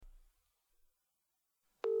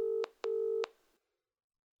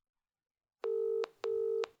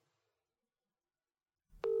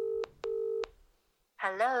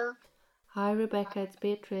Hello. Hi, Rebecca, it's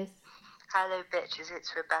Beatrice. Hello, bitches.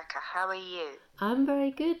 It's Rebecca. How are you? I'm very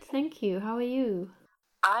good, thank you. How are you?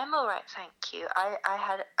 I'm all right, thank you. I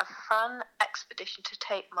had a fun expedition to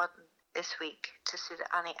Tate Modern this week to see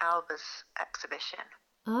the Annie Albers exhibition.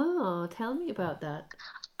 Oh, tell me about that.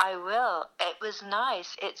 I will. It was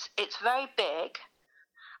nice. It's very big,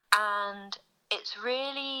 and it's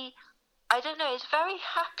really, I don't know, it's very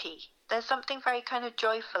happy. There's something very kind of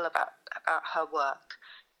joyful about her work.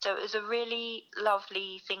 So it was a really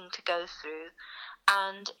lovely thing to go through.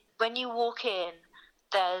 And when you walk in,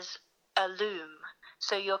 there's a loom.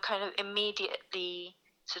 So you're kind of immediately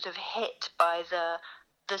sort of hit by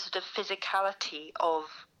the sort of physicality of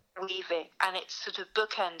weaving. And it's sort of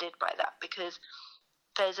bookended by that because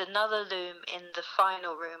there's another loom in the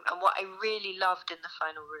final room. And what I really loved in the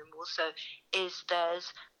final room also is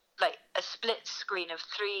there's like a split screen of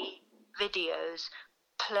 3 videos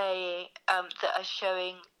playing that are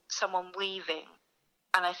showing someone weaving,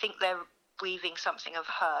 and I think they're weaving something of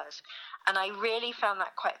hers, and I really found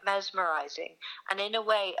that quite mesmerizing. And in a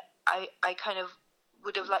way, I kind of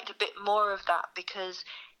would have liked a bit more of that because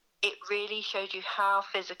it really showed you how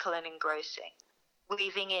physical and engrossing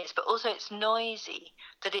weaving is, but also it's noisy,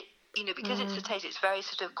 that it, because it's a Tate, it's very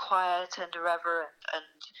sort of quiet and irreverent, and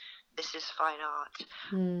this is fine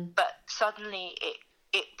art. But suddenly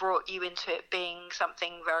it brought you into it being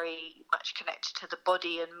something very much connected to the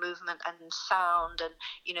body and movement and sound, and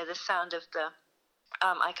the sound of the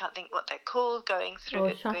I can't think what they're called, going through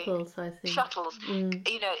it. Shuttles, I think. Shuttles.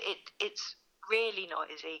 It's really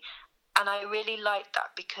noisy, and I really like that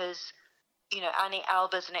because Annie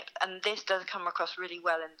Albers, and this does come across really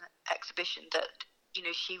well in the exhibition, that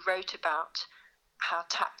she wrote about how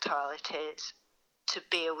tactile it is to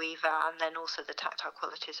be a weaver, and then also the tactile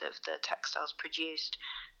qualities of the textiles produced.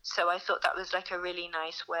 So I thought that was like a really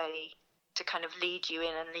nice way to kind of lead you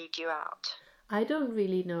in and lead you out. I don't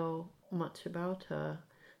really know much about her.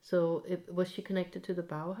 So was she connected to the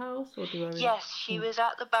Bauhaus? Or do I really... Yes, she was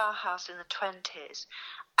at the Bauhaus in the 1920s.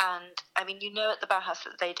 And I mean, at the Bauhaus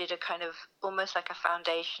that they did a kind of almost like a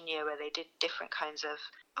foundation year where they did different kinds of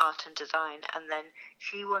art and design. And then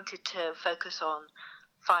she wanted to focus on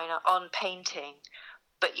fine art, on painting.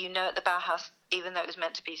 But at the Bauhaus, even though it was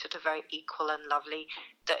meant to be sort of very equal and lovely,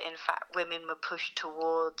 that in fact women were pushed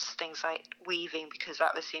towards things like weaving because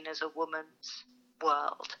that was seen as a woman's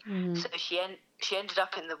world. So she ended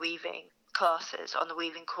up in the weaving classes, on the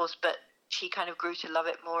weaving course, but she kind of grew to love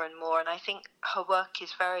it more and more. And I think her work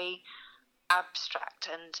is very abstract,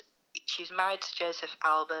 and she's married to Joseph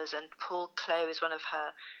Albers, and Paul Clos is one of her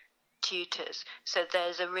tutors. So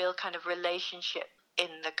there's a real kind of relationship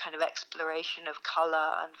in the kind of exploration of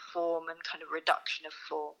colour and form and kind of reduction of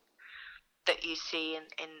form that you see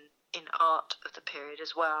in art of the period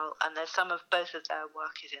as well. And there's some of both of their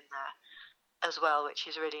work is in there as well, which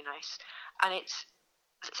is really nice. And it's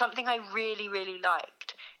something I really, really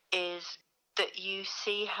liked is that you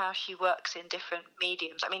see how she works in different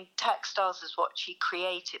mediums. I mean, textiles is what she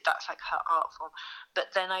created. That's like her art form. But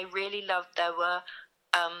then I really loved there were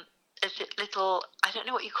little, I don't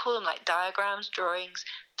know what you call them, like diagrams, drawings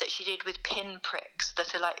that she did with pin pricks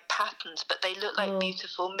that are like patterns, but they look like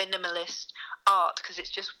beautiful minimalist art because it's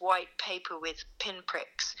just white paper with pin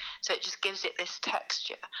pricks. So it just gives it this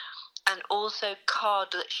texture. And also card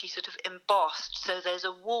that she sort of embossed. So there's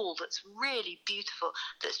a wall that's really beautiful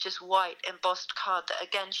that's just white embossed card that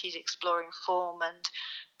again she's exploring form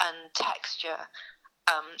and texture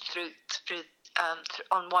through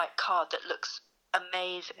on white card that looks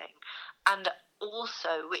amazing. And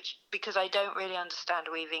also, which, because I don't really understand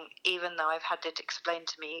weaving, even though I've had it explained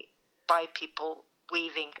to me by people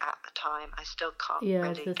weaving at the time, I still can't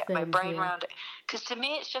really get my brain around it. Because to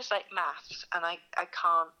me it's just like maths, and I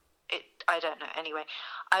can't, I don't know. Anyway,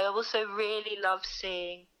 I also really love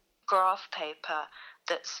seeing graph paper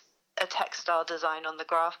that's a textile design on the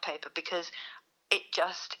graph paper, because it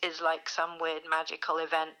just is like some weird magical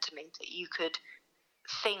event to me that you could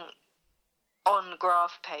think on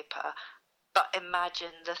graph paper but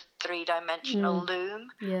imagine the 3-dimensional loom,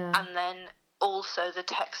 and then also the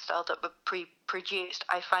textile that were pre-produced.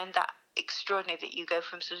 I find that extraordinary that you go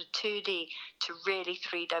from sort of 2D to really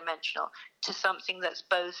 3-dimensional to something that's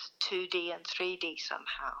both 2D and 3D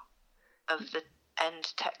somehow of the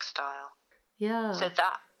end textile. Yeah. So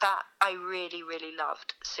that I really, really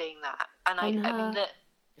loved seeing that. And I mean that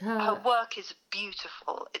her work is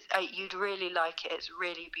beautiful. You'd really like it. It's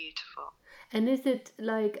really beautiful. And is it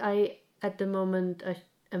like, at the moment I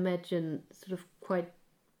imagine sort of quite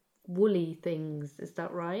woolly things, is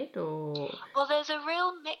that right? Or well, there's a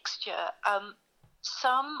real mixture.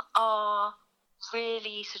 Some are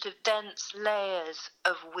really sort of dense layers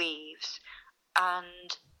of weaves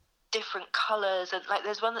and different colours, and like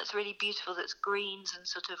there's one that's really beautiful that's greens and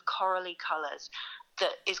sort of corally colours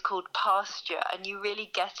that is called Pasture, and you really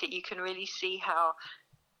get it. You can really see how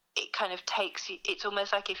it kind of takes you. It's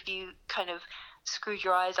almost like if you kind of screwed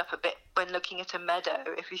your eyes up a bit when looking at a meadow,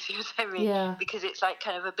 if you see what I mean. Yeah. Because it's like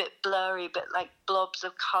kind of a bit blurry, but like blobs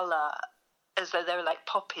of colour, as though they were like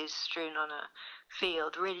poppies strewn on a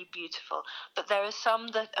field. Really beautiful. But there are some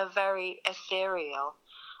that are very ethereal.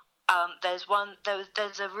 There's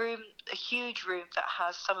a room, a huge room that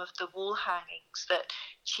has some of the wall hangings that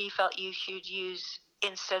she felt you should use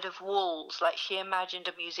instead of walls. Like she imagined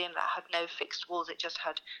a museum that had no fixed walls, it just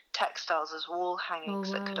had textiles as wall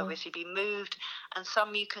hangings that could obviously be moved, and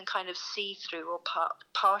some you can kind of see through or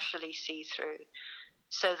partially see through,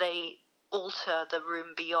 so they alter the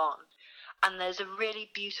room beyond. And there's a really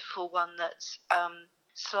beautiful one that's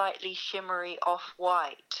slightly shimmery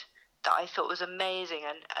off-white that I thought was amazing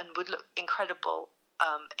and would look incredible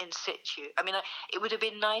in situ. I mean, it would have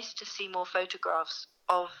been nice to see more photographs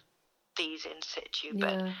of these in situ,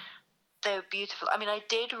 but they were beautiful. I mean, I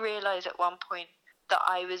did realise at one point that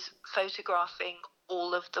I was photographing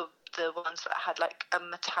all of the ones that had like a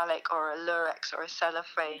metallic or a lurex or a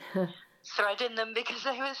cellophane thread in them because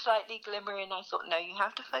they were slightly glimmery, and I thought, no, you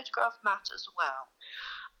have to photograph matte as well.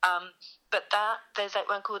 But there's like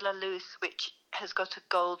one called La Luz, which has got a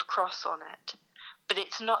gold cross on it, but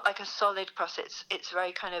it's not like a solid cross. It's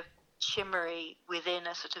very kind of shimmery within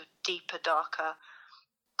a sort of deeper, darker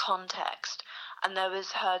context. And there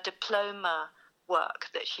was her diploma work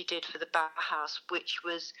that she did for the Bauhaus, which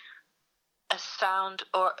was a sound,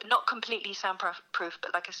 or not completely soundproof,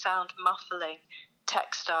 but like a sound muffling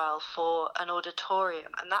textile for an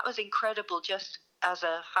auditorium, and that was incredible just as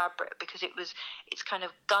a fabric because it's kind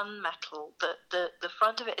of gunmetal. The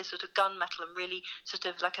front of it is sort of gunmetal and really sort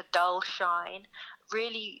of like a dull shine,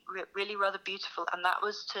 really rather beautiful, and that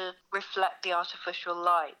was to reflect the artificial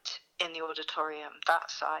light in the auditorium, that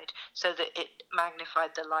side, so that it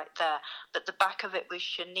magnified the light there. But the back of it was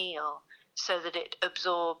chenille, so that it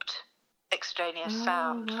absorbed extraneous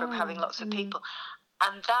sound from having lots of people.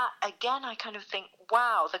 And that, again, I kind of think,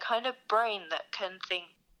 wow, the kind of brain that can think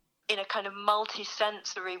in a kind of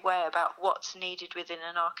multi-sensory way about what's needed within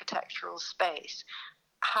an architectural space,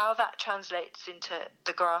 how that translates into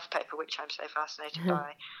the graph paper, which I'm so fascinated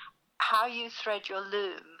by, how you thread your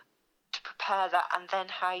loom to prepare that, and then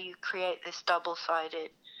how you create this double-sided,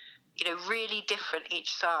 really different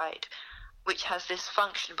each side, which has this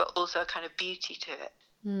function but also a kind of beauty to it.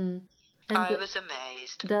 And I was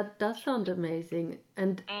amazed. That does sound amazing.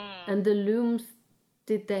 And the looms,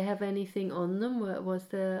 did they have anything on them? Was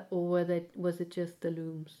it just the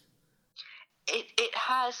looms? It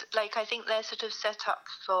has, like, I think they're sort of set up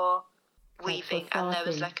for weaving, like for and there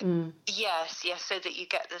was like yes, so that you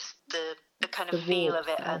get this the kind of feel of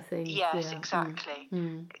it. Yes, exactly.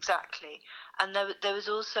 And there was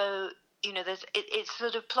also, it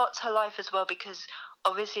sort of plots her life as well, because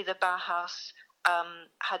obviously the Bauhaus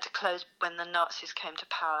had to close when the Nazis came to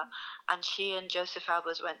power, and she and Joseph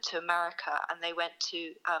Albers went to America, and they went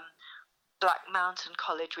to Black Mountain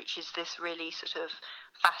College, which is this really sort of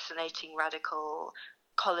fascinating radical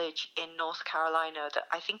college in North Carolina that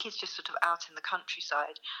I think is just sort of out in the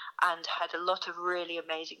countryside, and had a lot of really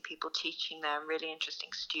amazing people teaching there and really interesting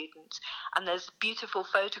students. And there's beautiful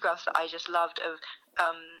photographs that I just loved of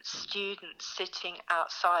students sitting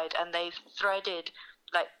outside, and they've threaded,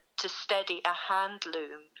 like, to steady a hand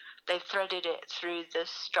loom, they've threaded it through the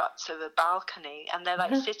struts of a balcony, and they're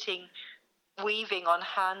like sitting weaving on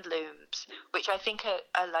hand looms, which I think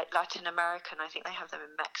are like Latin American. I think they have them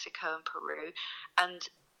in Mexico and Peru, and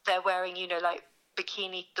they're wearing, like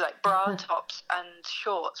bikini, like bra tops and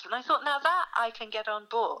shorts. And I thought, now that I can get on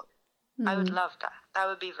board. I would love that. That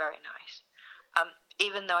would be very nice.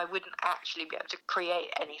 Even though I wouldn't actually be able to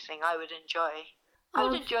create anything, I would enjoy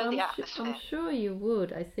the atmosphere. I'm sure you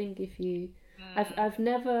would. I think if you, I've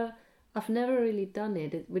never really done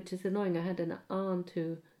it, which is annoying. I had an aunt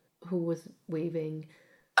who was weaving.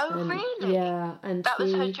 Oh, really? Yeah, and that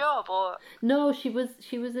was her job, or no? She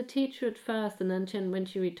was a teacher at first, and then when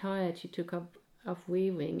she retired, she took up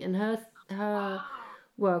weaving, and her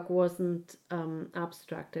work wasn't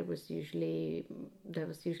abstract. There was usually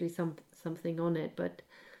something on it, but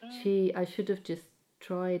I should have just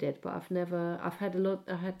tried it, but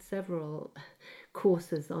I had several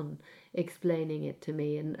courses on explaining it to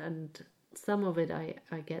me, and some of it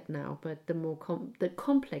I get now, but the more the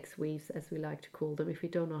complex weaves, as we like to call them, if we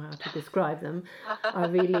don't know how to describe them, I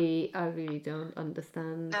really don't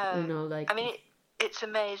understand. No. Like, I mean, It's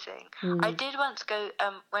amazing. Mm. I did once go,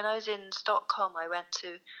 when I was in Stockholm, I went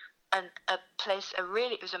to a place,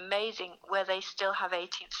 it was amazing, where they still have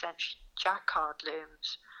 18th century jacquard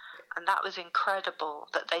looms. And that was incredible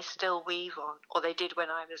that they still weave on, or they did when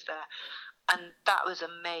I was there. And that was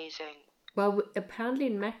amazing. Well, apparently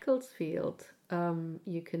in Macclesfield,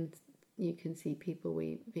 you can see people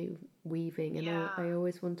weaving, and I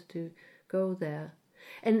always wanted to go there.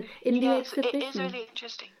 And in the exhibition, it is really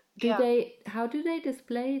interesting. How do they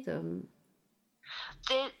display them?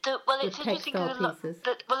 It's interesting because a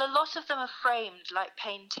lot of them are framed like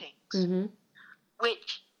paintings, mm-hmm.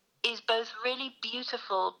 which is both really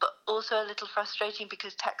beautiful but also a little frustrating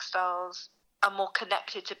because textiles are more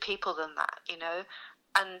connected to people than that, you know.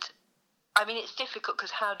 And I mean, it's difficult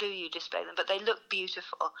because how do you display them? But they look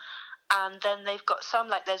beautiful. And then they've got some,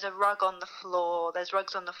 like there's a rug on the floor. There's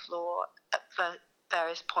rugs on the floor at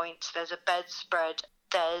various points. There's a bedspread.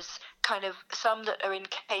 There's kind of some that are in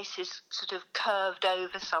cases sort of curved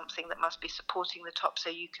over something that must be supporting the top so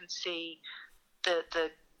you can see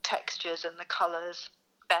the textures and the colours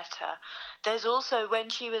better. There's also, when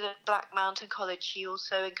she was at Black Mountain College, she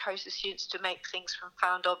also encouraged the students to make things from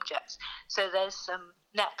found objects. So there's some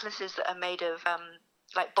necklaces that are made of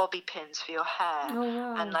like bobby pins for your hair,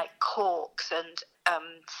 and like corks and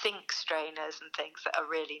sink strainers and things that are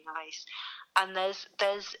really nice. And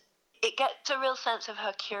it gets a real sense of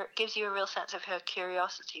her gives you a real sense of her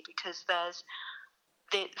curiosity, because there's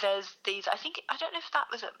these, I don't know if that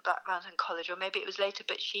was at Black Mountain College or maybe it was later,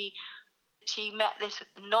 but she met this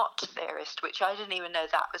knot theorist, which I didn't even know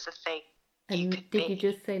that was a thing. And did you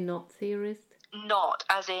just say knot theorist? Knot,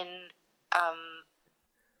 as in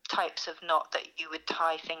types of knot that you would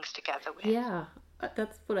tie things together with. Yeah,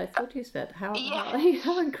 that's what I thought you said. How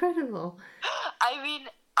incredible. I mean,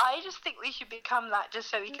 I just think we should become that just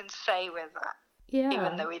so we can say we're that. Yeah.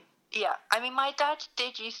 Even though I mean, my dad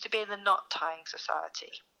used to be in the knot tying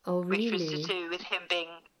society. Oh, really? Which was to do with him being,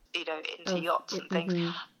 you know, into yachts and things. Mm-hmm.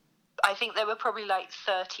 I think there were probably like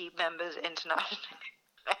 30 members internationally.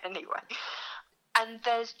 Anyway. And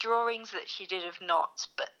there's drawings that she did of knots,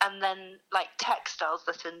 and then like textiles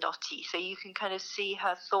that are knotty, so you can kind of see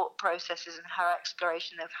her thought processes and her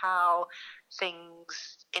exploration of how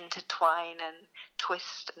things intertwine and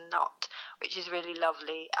twist and knot, which is really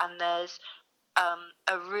lovely. And there's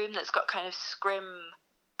a room that's got kind of scrim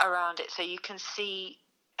around it, so you can see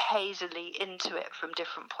hazily into it from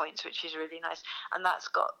different points, which is really nice. And that's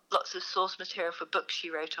got lots of source material for books she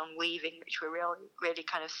wrote on weaving, which were really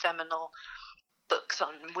kind of seminal books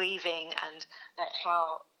on weaving, and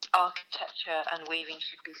how architecture and weaving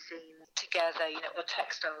should be seen together, you know, or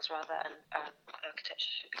textiles rather, and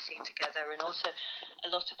architecture should be seen together, and also a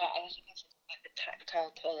lot about, I think, the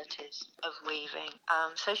tactile qualities of weaving.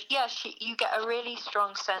 So you get a really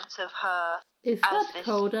strong sense of her. Is that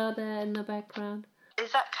Coda there in the background?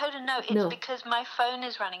 Is that Coda? No, it's because my phone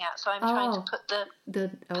is running out, so I'm trying to put the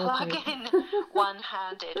plug in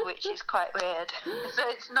one-handed, which is quite weird. So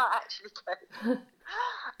it's not actually Coda.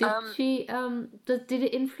 Did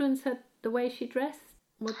it influence her, the way she dressed?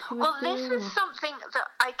 What she was doing? This is something that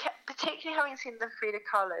I kept, particularly having seen the Frida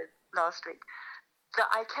Kahlo last week, that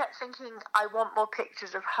I kept thinking I want more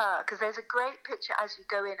pictures of her, because there's a great picture as you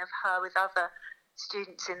go in of her with other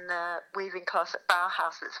students in the weaving class at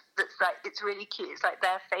Bauhaus that's like, it's really cute. It's like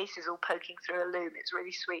their faces all poking through a loom. It's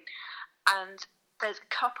really sweet. And there's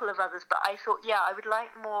a couple of others, but I thought, I would like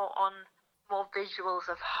more visuals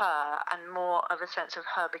of her and more of a sense of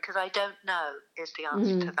her, because I don't know is the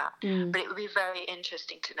answer to that. But it would be very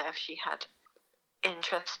interesting to know if she had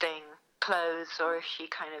interesting clothes, or if she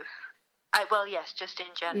kind of, just in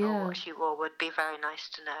general, what she wore would be very nice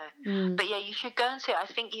to know. But you should go and see it. I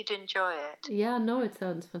think you'd enjoy it. Yeah, no, it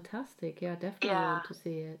sounds fantastic. Yeah, definitely want to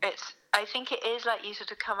see it. I think it is like you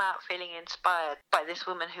sort of come out feeling inspired by this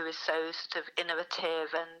woman who is so sort of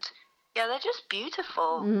innovative, and they're just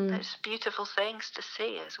beautiful. There's beautiful things to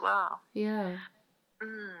see as well. Yeah.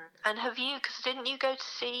 And have you, because didn't you go to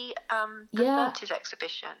see the 30s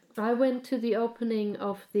exhibition? I went to the opening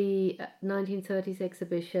of the 1930s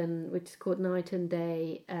exhibition, which is called Night and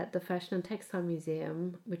Day, at the Fashion and Textile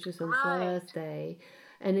Museum, which was on Thursday.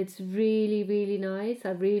 And it's really, really nice.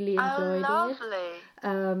 I really enjoyed it. Oh,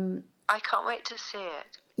 lovely. I can't wait to see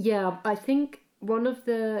it. Yeah, I think one of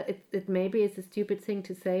the, it maybe is a stupid thing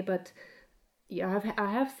to say, but I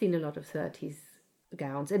have seen a lot of 30s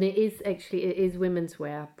gowns, and it is women's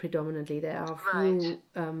wear predominantly. There are a few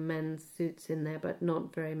men's suits in there, but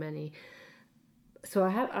not very many. So I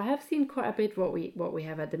have seen quite a bit what we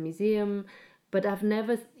have at the museum, but I've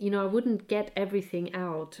never, I wouldn't get everything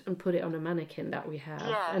out and put it on a mannequin that we have.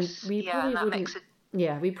 Yes, and we probably wouldn't.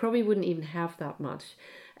 Yeah, we probably wouldn't even have that much.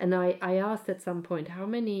 And I asked at some point how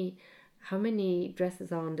many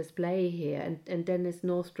dresses are on display here, and Dennis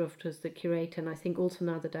Northrup was the curator, and I think also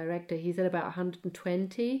now the director. He said about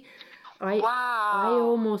 120. I Wow.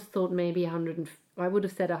 almost thought maybe 100. I would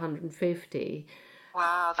have said 150.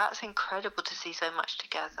 Wow, that's incredible to see so much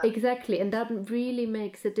together. Exactly, and that really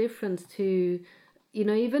makes a difference to,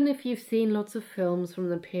 even if you've seen lots of films from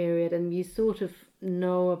the period and you sort of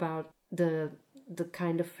know about the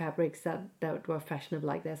kind of fabrics that were fashionable,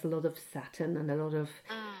 like there's a lot of satin and a lot of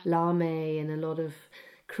lame and a lot of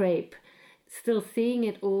crepe. Still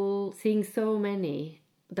seeing so many,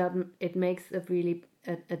 that it makes a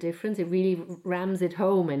difference. It really rams it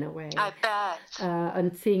home in a way. I bet.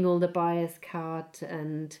 And seeing all the bias cut,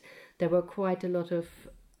 and there were quite a lot of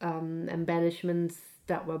embellishments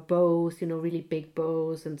that were bows, really big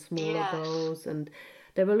bows and smaller bows, and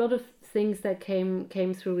there were a lot of things that came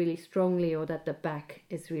through really strongly, or that the back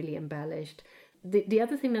is really embellished. The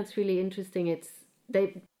other thing that's really interesting,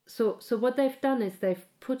 so what they've done is they've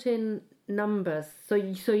put in numbers, so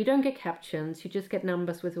you don't get captions, you just get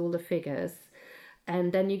numbers with all the figures,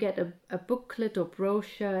 and then you get a booklet or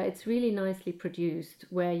brochure. It's really nicely produced,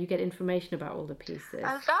 where you get information about all the pieces.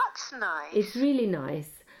 Oh, that's nice. It's really nice.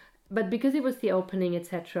 But because it was the opening,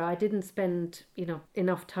 etc., I didn't spend,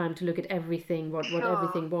 enough time to look at everything, what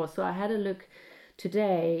everything was. So I had a look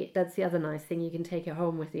today. That's the other nice thing. You can take it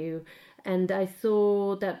home with you. And I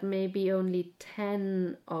saw that maybe only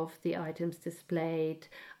 10 of the items displayed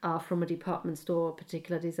are from a department store or a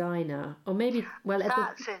particular designer. Or maybe,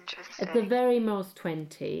 that's interesting. At the very most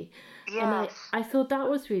 20. Yes. And I thought that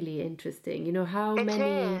was really interesting. How many...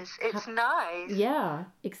 It is. It's nice. Yeah,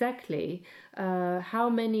 exactly. How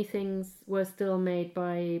many things were still made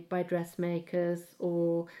by dressmakers,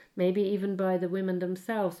 or maybe even by the women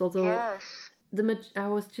themselves. Although yes.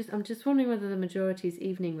 I'm just wondering whether the majority is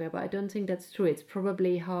evening wear, but I don't think that's true. It's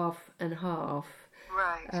probably half and half.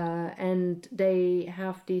 Right. And they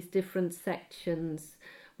have these different sections,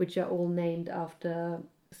 which are all named after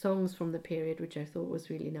songs from the period, which I thought was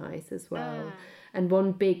really nice as well. And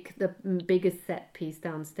the biggest set piece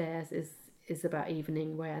downstairs is about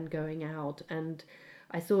evening wear and going out. And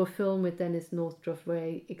I saw a film with Dennis Northrup where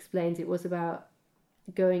he explains it was about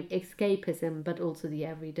going escapism, but also the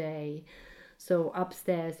everyday. So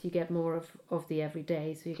upstairs you get more of the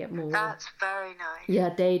everyday, so you get more... That's very nice.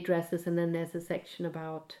 Yeah, day dresses, and then there's a section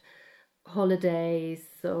about holidays,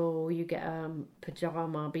 so you get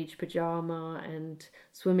beach pajama and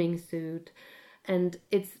swimming suit. And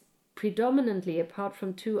it's predominantly, apart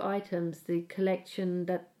from 2 items, the collection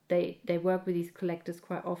that they work with these collectors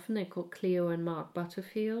quite often. They're called Cleo and Mark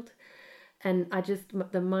Butterfield. And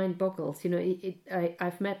the mind boggles.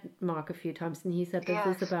 I've met Mark a few times, and he said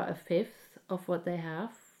this is about a fifth of what they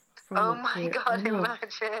have. Oh my God,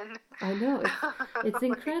 imagine. I know, it's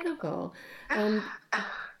incredible. And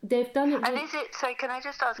they've done it. And is it, so can I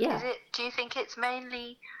just ask, do you think it's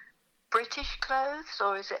mainly British clothes,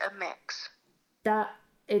 or is it a mix? That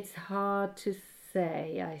it's hard to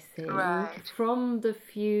say, I think. Right. From the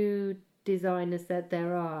few designers that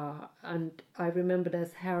there are, and I remember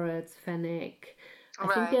there's Harrods, Fenwick.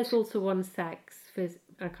 I think there's also one Saks,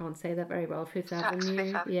 I can't say that very well, Fifth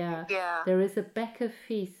Avenue. Yeah. There is a Becker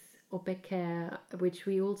Fils or Becker, which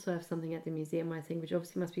we also have something at the museum, I think, which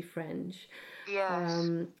obviously must be French. Yes.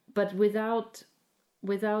 But without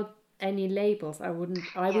any labels, I wouldn't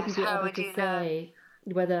be able to say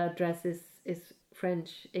whether a dress is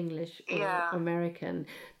French, English, or American.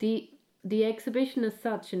 The exhibition as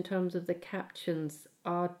such, in terms of the captions,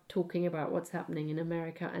 are talking about what's happening in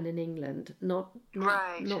America and in England, not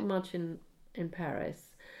much in Paris.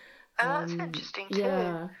 Oh, that's interesting too.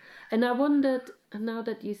 Yeah, and I wondered, now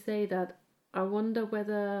that you say that, I wonder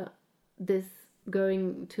whether this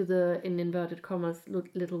going to the, in inverted commas,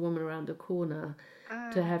 little woman around the corner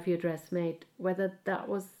to have your dress made, whether that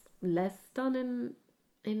was less done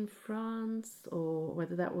in France, or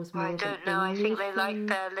whether that was more... I don't know. I think they like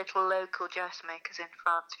their little local dressmakers in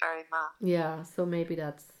France very much. Yeah, so maybe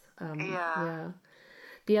that's... yeah.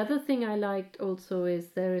 The other thing I liked also is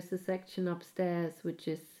there is a section upstairs which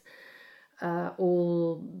is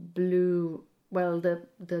all blue... Well,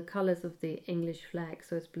 the colours of the English flag,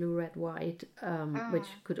 so it's blue, red, white, which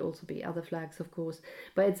could also be other flags, of course.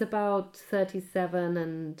 But it's about 37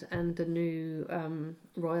 and the new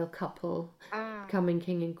royal couple coming,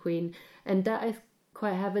 king and queen. And that is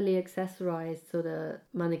quite heavily accessorized, so the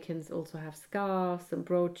mannequins also have scarves and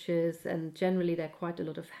brooches, and generally there are quite a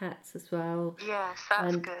lot of hats as well. Yes,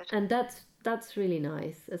 that's good. And that's really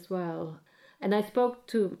nice as well. And I spoke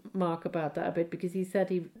to Mark about that a bit, because he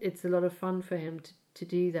said it's a lot of fun for him to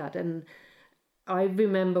do that. And I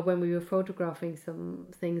remember when we were photographing some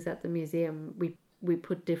things at the museum, we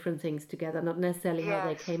put different things together, not necessarily how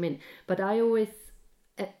they Yes. came in, but I always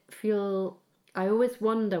I always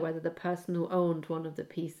wonder whether the person who owned one of the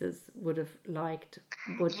pieces would have liked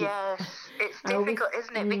what you. Yes, it's I always, difficult,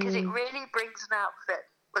 isn't it? Because it really brings an outfit.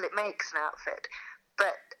 Well, it makes an outfit,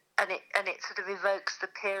 but and it sort of evokes the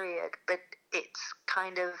period, but it's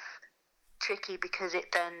kind of tricky because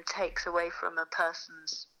it then takes away from a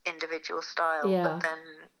person's individual style. Yeah. But then,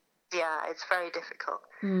 yeah, it's very difficult.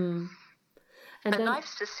 And But then,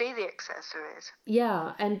 nice to see the accessories.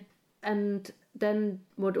 yeah, and then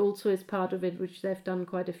what also is part of it, which they've done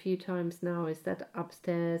quite a few times now, is that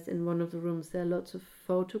upstairs in one of the rooms there are lots of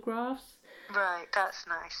photographs. Right, that's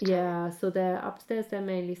nice too. Yeah, so they're upstairs, they're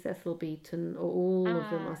mainly Cecil Beaton, or all of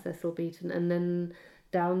them are Cecil Beaton, and then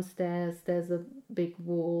downstairs there's a big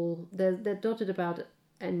wall. They're dotted about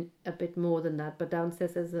and a bit more than that, but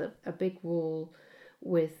downstairs there's a big wall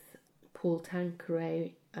with Paul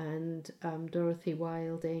Tanqueray and Dorothy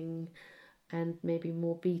Wilding and maybe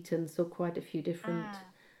more Beaton, so quite a few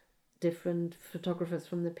different photographers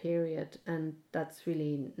from the period, and that's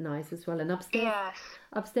really nice as well. And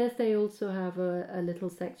upstairs they also have a little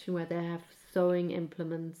section where they have sewing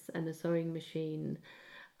implements and a sewing machine.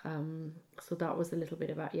 So that was a little bit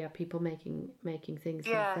about people making things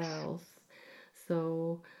themselves.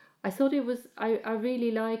 So I thought it was I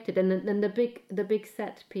really liked it, and then the big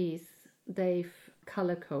set piece they've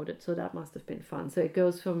color coded, so that must have been fun. So it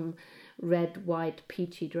goes from red, white,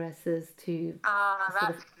 peachy dresses to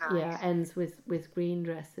nice. ends with green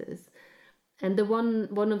dresses. And the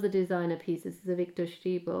one of the designer pieces is a Victor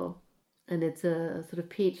Stiebel, and it's a sort of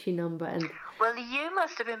peachy number. And well, you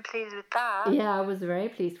must have been pleased with that. Yeah, I was very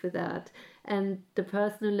pleased with that. And the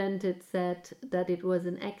person who lent it said that it was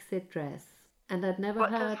an exit dress, and I'd never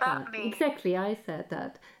heard What does that mean? Exactly, I said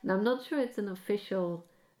that, and I'm not sure it's an official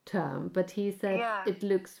term, but he said it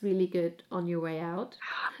looks really good on your way out.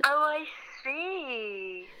 Oh, I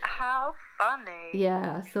see. How funny.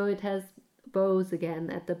 Yeah, so it has bows again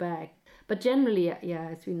at the back, but generally,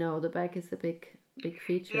 as we know, the back is a big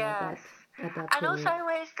feature at that And period. also, I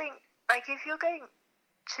always think, like, if you're going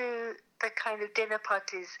to the kind of dinner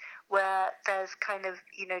parties where there's kind of,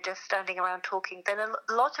 just standing around talking, then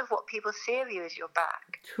a lot of what people see of you is your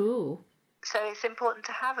back. True. So it's important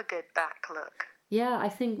to have a good back look. Yeah, I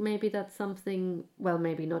think maybe that's something, well,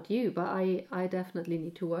 maybe not you, but I definitely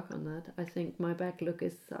need to work on that. I think my back look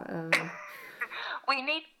is... We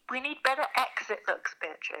need better exit looks,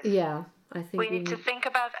 Beatrice. Yeah, I think we need to think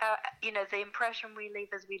about our, the impression we leave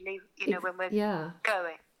as we leave, when we're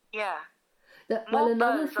going. Yeah. Well,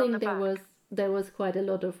 another thing there was quite a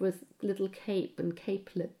lot of was little cape and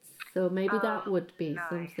capelets. So maybe that would be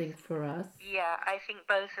something for us. Yeah, I think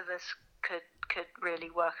both of us could really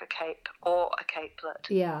work a cape or a capelet.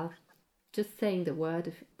 Yeah, just saying the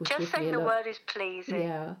word. Just saying the word is pleasing.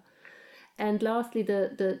 Yeah. And lastly,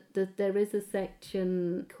 there is a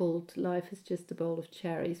section called "Life is Just a Bowl of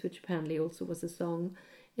Cherries," which apparently also was a song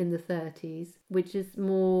in the 30s, which is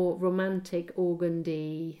more romantic,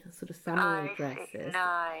 organdy, sort of summery dresses.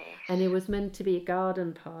 Nice. And it was meant to be a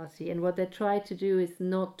garden party, and what they tried to do is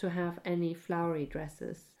not to have any flowery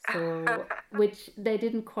dresses. So, which they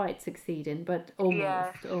didn't quite succeed in, but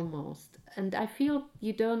almost. And I feel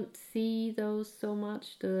you don't see those so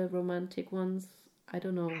much, the romantic ones. I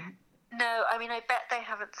don't know. No, I mean, I bet they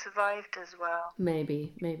haven't survived as well.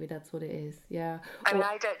 Maybe that's what it is, yeah. I mean,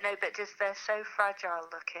 I don't know, but just they're so fragile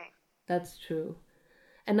looking. That's true.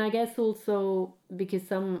 And I guess also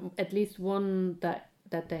because at least one that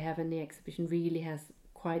they have in the exhibition really has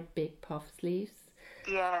quite big puff sleeves.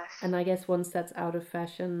 Yes. And I guess once that's out of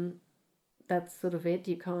fashion, that's sort of it.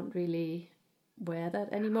 You can't really wear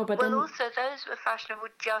that anymore. But also those were fashionable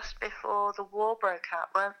just before the war broke out,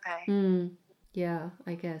 weren't they? Yeah,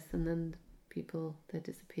 I guess. And then they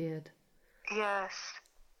disappeared. Yes.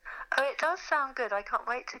 Oh, it does sound good. I can't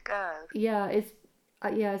wait to go. Yeah, it's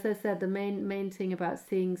as I said, the main thing about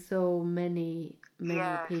seeing so many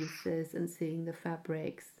pieces and seeing the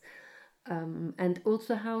fabrics. And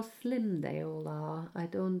also how slim they all are. I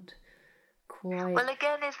don't quite... Well,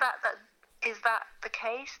 again, is that the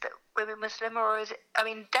case, that women were slimmer, or is it... I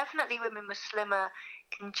mean, definitely women were slimmer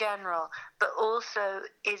in general, but also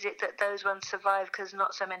is it that those ones survived because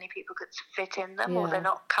not so many people could fit in them, or they're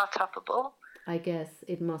not cut upable? I guess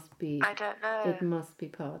it must be... I don't know. It must be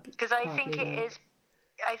partly... Because I think it is...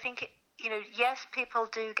 I think, yes, people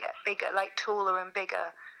do get bigger, like taller and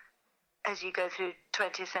bigger, as you go through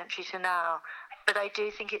 20th century to now, but I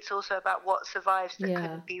do think it's also about what survives that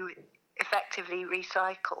couldn't be effectively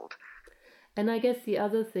recycled. And I guess the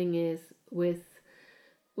other thing is with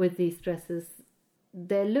these dresses,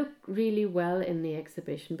 they look really well in the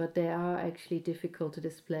exhibition, but they are actually difficult to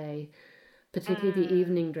display, particularly the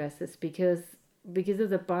evening dresses, because of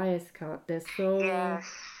the bias cut. They're so Yes.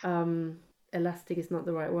 elastic is not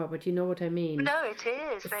the right word, but you know what I mean. No, it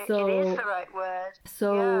is. So, it is the right word.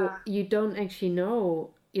 So Yeah. you don't actually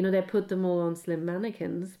know. You know, they put them all on slim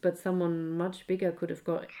mannequins, but someone much bigger could have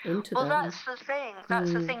got into them. Well, that's the thing.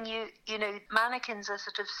 That's the thing. You know, mannequins are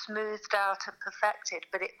sort of smoothed out and perfected,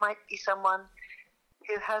 but it might be someone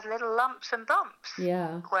who has little lumps and bumps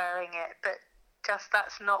wearing it, but just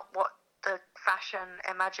that's not what the fashion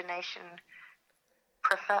imagination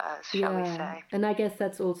prefers, shall we say. And I guess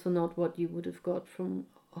that's also not what you would have got from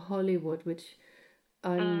Hollywood, which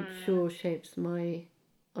I'm sure shapes my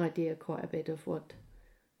idea quite a bit of what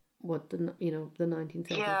the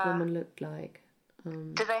 1970s woman looked like.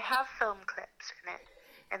 Do they have film clips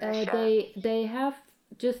in the show? They have,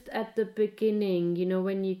 just at the beginning, you know,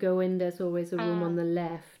 when you go in, there's always a room on the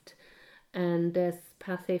left, and there's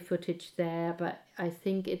pathé footage there, but I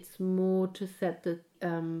think it's more to set the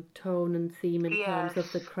tone and theme in terms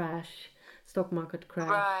of the stock market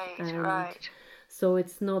crash. Right. So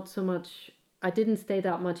it's not so much, I didn't stay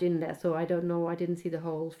that much in there, so I don't know, I didn't see the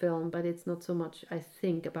whole film, but it's not so much, I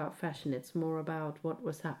think, about fashion. It's more about what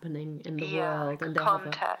was happening in the world, and they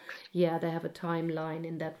have a timeline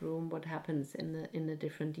in that room, what happens in the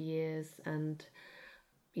different years, and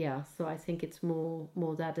so I think it's more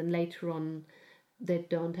that. And later on, they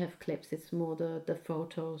don't have clips; it's more the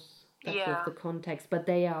photos that give the context. But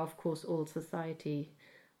they are, of course, all society,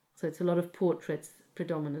 so it's a lot of portraits,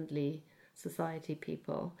 predominantly society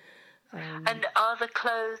people. And are the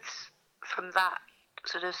clothes from that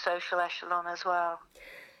sort of social echelon as well?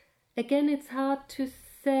 Again, it's hard to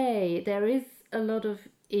say. There is a lot of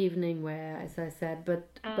evening wear, as I said,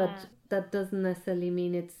 but that doesn't necessarily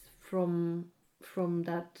mean it's from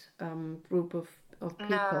that group of people.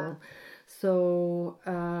 No. So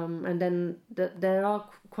and then there are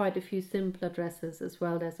quite a few simpler dresses as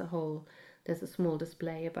well. There's a small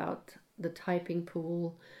display about the typing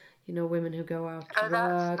pool. You know, women who go out to work.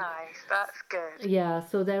 That's nice. That's good. Yeah,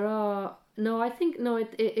 so there are. No, I think no.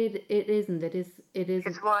 It isn't. It is.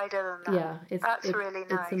 It's wider than that. Yeah, that's really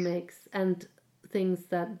nice. It's a mix, and things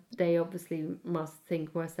that they obviously must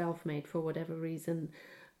think were self-made for whatever reason.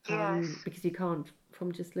 Yes. Because you can't,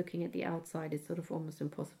 from just looking at the outside, it's sort of almost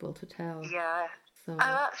impossible to tell. Yeah. So. Oh,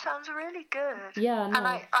 that sounds really good. Yeah. No. And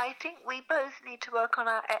I think we both need to work on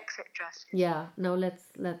our exit dresses. Yeah. No.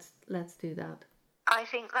 Let's do that. I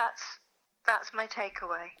think that's my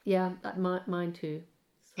takeaway. Yeah, mine too.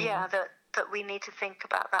 So. Yeah, that we need to think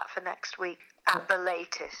about that for next week at the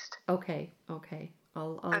latest. Okay.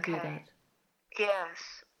 I'll do that.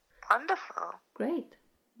 Yes. Wonderful. Great.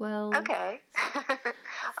 Well. Okay.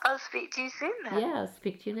 I'll speak to you soon then. Yeah, I'll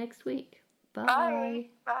speak to you next week. Bye.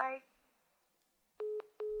 Bye.